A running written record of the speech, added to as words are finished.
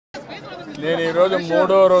నేను ఈరోజు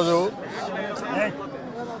మూడో రోజు.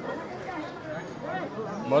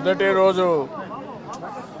 మొదటి రోజు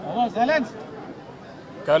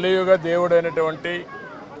కలియుగ దేవుడైనటువంటి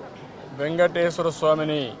వెంకటేశ్వర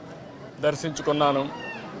స్వామిని దర్శించుకున్నాను.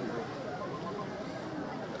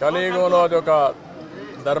 కలియుగంలో అదొక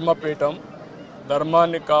ధర్మపీఠం,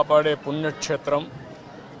 ధర్మాన్ని కాపాడే పుణ్యక్షేత్రం.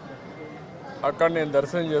 అక్కడ నేను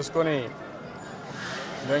దర్శనం చేసుకొని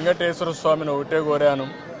వెంకటేశ్వర స్వామిని ఒకటే కోరాను,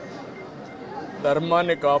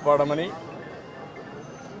 ధర్మాన్ని కాపాడమని.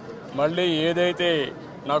 మళ్ళీ ఏదైతే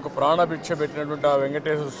నాకు ప్రాణభిక్ష పెట్టినటువంటి ఆ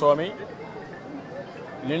వెంకటేశ్వర స్వామి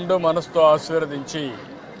నిండు మనసుతో ఆశీర్వదించి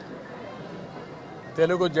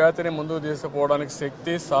తెలుగు జాతిని ముందుకు తీసుకుపోవడానికి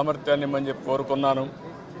శక్తి సామర్థ్యాన్ని ఇమ్మని చెప్పి కోరుకున్నాను.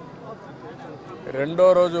 రెండో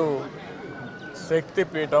రోజు శక్తి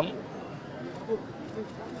పీఠం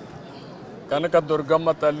కనక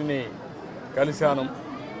దుర్గమ్మ తల్లిని కలిశాను,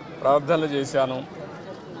 ప్రార్థనలు చేశాను.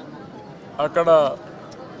 అక్కడ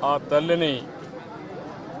ఆ తల్లిని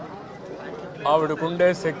ఆవిడకుండే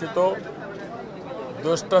శక్తితో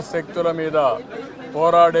దుష్ట శక్తుల మీద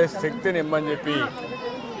పోరాడే శక్తిని ఇమ్మని చెప్పి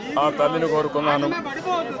ఆ తల్లిని కోరుకున్నాను.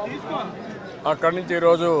 అక్కడి నుంచి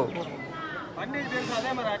ఈరోజు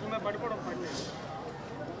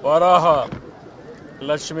వరాహ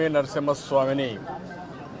లక్ష్మీ నరసింహస్వామిని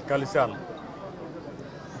కలిశాను,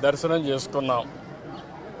 దర్శనం చేసుకున్నాం.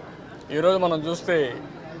 ఈరోజు మనం చూస్తే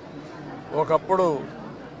ఒకప్పుడు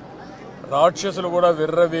రాక్షసులు కూడా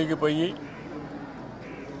విర్రవీగిపోయి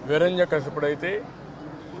విరంజకశిపుడైతే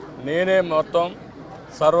నేనే మొత్తం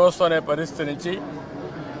సర్వస్వం అనే పరిస్థితి నుంచి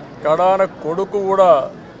కడాన కొడుకు కూడా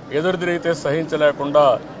ఎదురు తిరిగితే సహించలేకుండా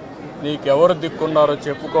నీకెవరు దిక్కున్నారో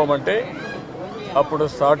చెప్పుకోమంటే అప్పుడు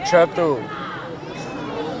సాక్షాత్తు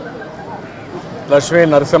లక్ష్మీ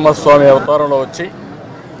నరసింహస్వామి అవతారంలో వచ్చి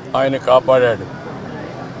ఆయన కాపాడాడు.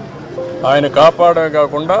 ఆయన కాపాడమే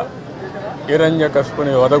కాకుండా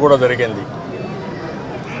హిరణ్యకశిపుని వధ కూడా జరిగింది.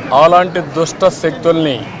 అలాంటి దుష్ట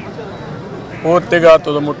శక్తుల్ని పూర్తిగా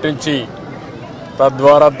తుదముట్టించి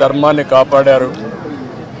తద్వారా ధర్మాన్ని కాపాడారు.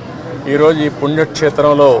 ఈరోజు ఈ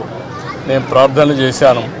పుణ్యక్షేత్రంలో నేను ప్రార్థనలు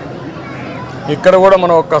చేశాను. ఇక్కడ కూడా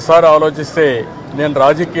మనం ఒక్కసారి ఆలోచిస్తే, నేను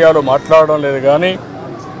రాజకీయాలు మాట్లాడడం లేదు కానీ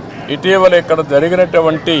ఇటీవల ఇక్కడ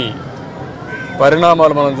జరిగినటువంటి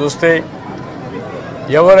పరిణామాలు మనం చూస్తే,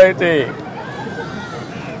 ఎవరైతే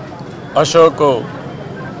అశోక్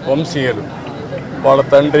వంశీయులు వాళ్ళ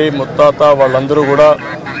తండ్రి ముత్తాత వాళ్ళందరూ కూడా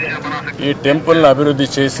ఈ టెంపుల్ని అభివృద్ధి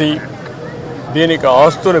చేసి దీనికి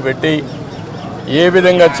ఆస్తులు పెట్టి ఏ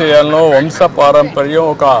విధంగా చేయాలనో వంశ పారంపర్యం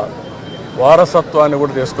ఒక వారసత్వాన్ని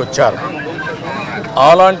కూడా తీసుకొచ్చారు.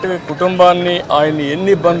 అలాంటి కుటుంబాన్ని ఆయన్ని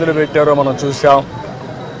ఎన్ని ఇబ్బందులు పెట్టారో మనం చూసాం.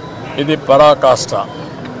 ఇది పరాకాష్ట.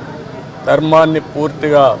 ధర్మాన్ని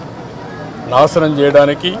పూర్తిగా నాశనం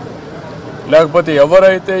చేయడానికి, లేకపోతే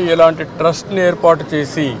ఎవరైతే ఇలాంటి ట్రస్ట్ని ఏర్పాటు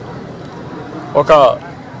చేసి ఒక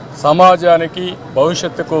సమాజానికి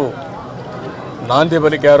భవిష్యత్తుకు నాంది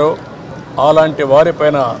పలికారో అలాంటి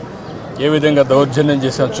వారిపైన ఏ విధంగా దౌర్జన్యం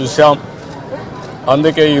చేశామో చూసాం.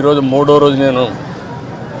 అందుకే ఈరోజు మూడో రోజు నేను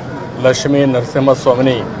లక్ష్మీ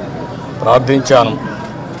నరసింహస్వామిని ప్రార్థించాను.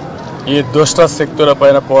 ఈ దుష్ట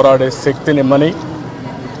శక్తులపైన పోరాడే శక్తినిమ్మని,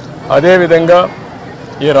 అదేవిధంగా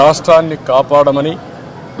ఈ రాష్ట్రాన్ని కాపాడమని,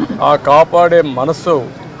 ఆ కాపాడే మనసు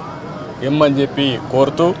ఇమ్మని చెప్పి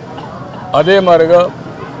కోరుతూ, అదే మాదిరిగా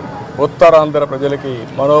ఉత్తరాంధ్ర ప్రజలకి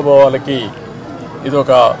మనోభావాలకి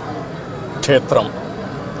ఇదొక క్షేత్రం.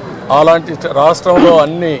 అలాంటి రాష్ట్రంలో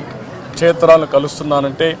అన్ని క్షేత్రాలను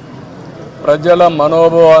కలుస్తున్నానంటే ప్రజల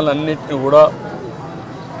మనోభావాలన్నింటినీ కూడా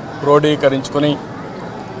క్రోడీకరించుకొని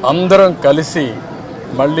అందరం కలిసి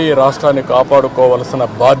మళ్ళీ రాష్ట్రాన్ని కాపాడుకోవాల్సిన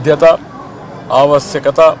బాధ్యత,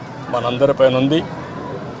 ఆవశ్యకత మనందరిపైన ఉంది.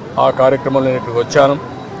 ఆ కార్యక్రమంలో నేను ఇక్కడికి వచ్చాను.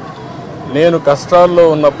 నేను కష్టాల్లో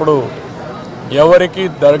ఉన్నప్పుడు ఎవరికి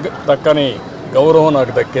దక్కని గౌరవం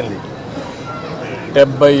నాకు దక్కింది.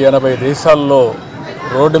 70-80 దేశాల్లో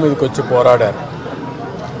రోడ్డు మీదకి వచ్చి పోరాడారు.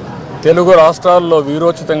 తెలుగు రాష్ట్రాల్లో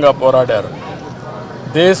వీరోచితంగా పోరాడారు.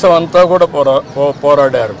 దేశం అంతా కూడా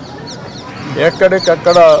పోరాడారు.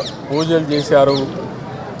 ఎక్కడికక్కడ పూజలు చేశారు,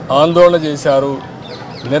 ఆందోళన చేశారు,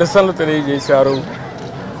 నిరసనలు తెలియజేశారు.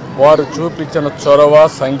 వారు చూపించిన చొరవ,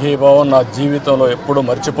 సంఘీభావం నా జీవితంలో ఎప్పుడూ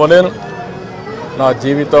మర్చిపోలేను. నా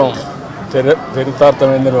జీవితం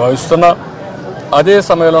చరితార్థమైందని భావిస్తున్నా. అదే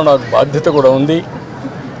సమయంలో నాకు బాధ్యత కూడా ఉంది.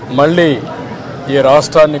 మళ్ళీ ఈ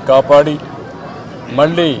రాష్ట్రాన్ని కాపాడి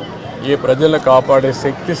మళ్ళీ ఈ ప్రజలను కాపాడే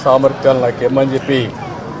శక్తి సామర్థ్యాలు నాకేమని చెప్పి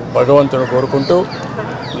భగవంతుని కోరుకుంటూ,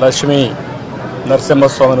 లక్ష్మీ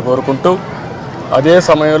నరసింహస్వామిని కోరుకుంటూ, అదే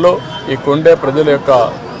సమయంలో ఈ కొండే ప్రజల యొక్క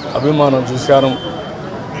అభిమానం చూశాను.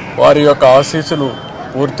 వారి యొక్క ఆశీస్సులు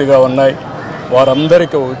పూర్తిగా ఉన్నాయి.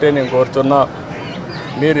 వారందరికీ ఒకటే నేను కోరుతున్నా,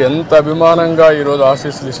 మీరు ఎంత అభిమానంగా ఈరోజు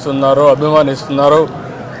ఆశీస్సులు ఇస్తున్నారో, అభిమానిస్తున్నారో,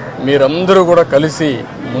 మీరందరూ కూడా కలిసి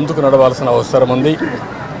ముందుకు నడవాల్సిన అవసరం ఉంది.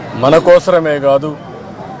 మన కోసమే కాదు,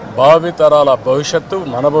 భావితరాల భవిష్యత్తు,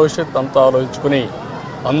 మన భవిష్యత్తు అంతా ఆలోచించుకుని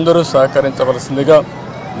అందరూ సహకరించవలసిందిగా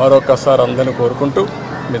మరొకసారి అందరిని కోరుకుంటూ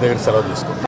మీ దగ్గర సెలవు తీసుకుంటాం.